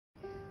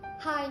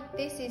Hi,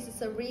 this is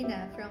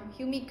Serena from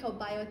HUMICO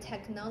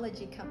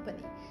Biotechnology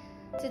Company.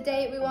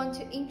 Today we want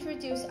to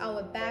introduce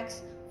our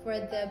bags for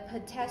the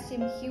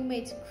Potassium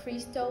Humate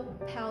crystal,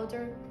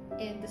 powder,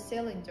 and the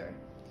cylinder.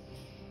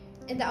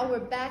 And our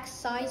bag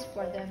size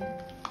for them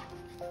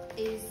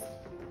is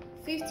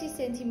 50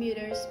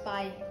 centimeters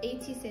by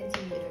 80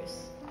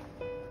 centimeters.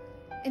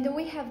 And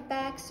we have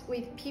bags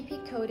with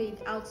PP coated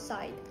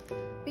outside,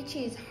 which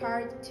is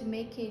hard to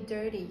make it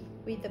dirty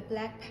with the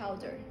black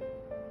powder.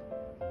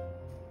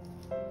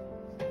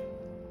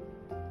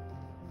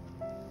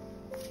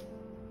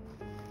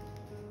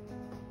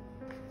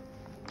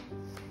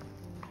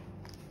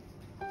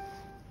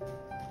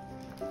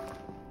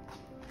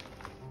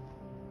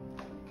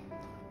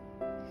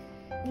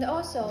 And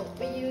also,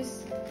 we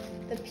use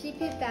the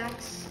PP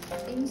bags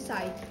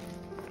inside,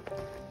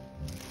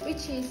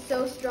 which is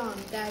so strong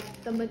that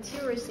the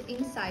materials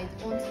inside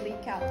won't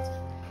leak out.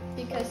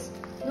 Because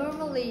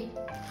normally,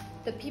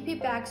 the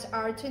PP bags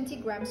are 20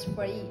 grams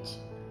for each,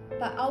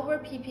 but our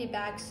PP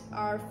bags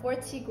are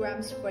 40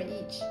 grams for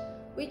each,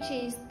 which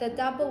is the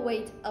double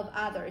weight of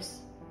others.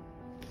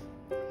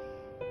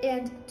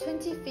 And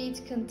 20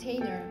 feet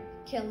container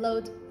can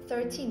load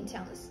 13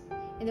 tons,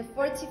 and the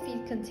 40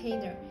 feet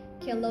container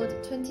can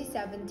load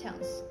 27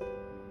 tons.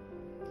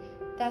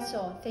 That's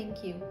all.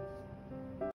 Thank you.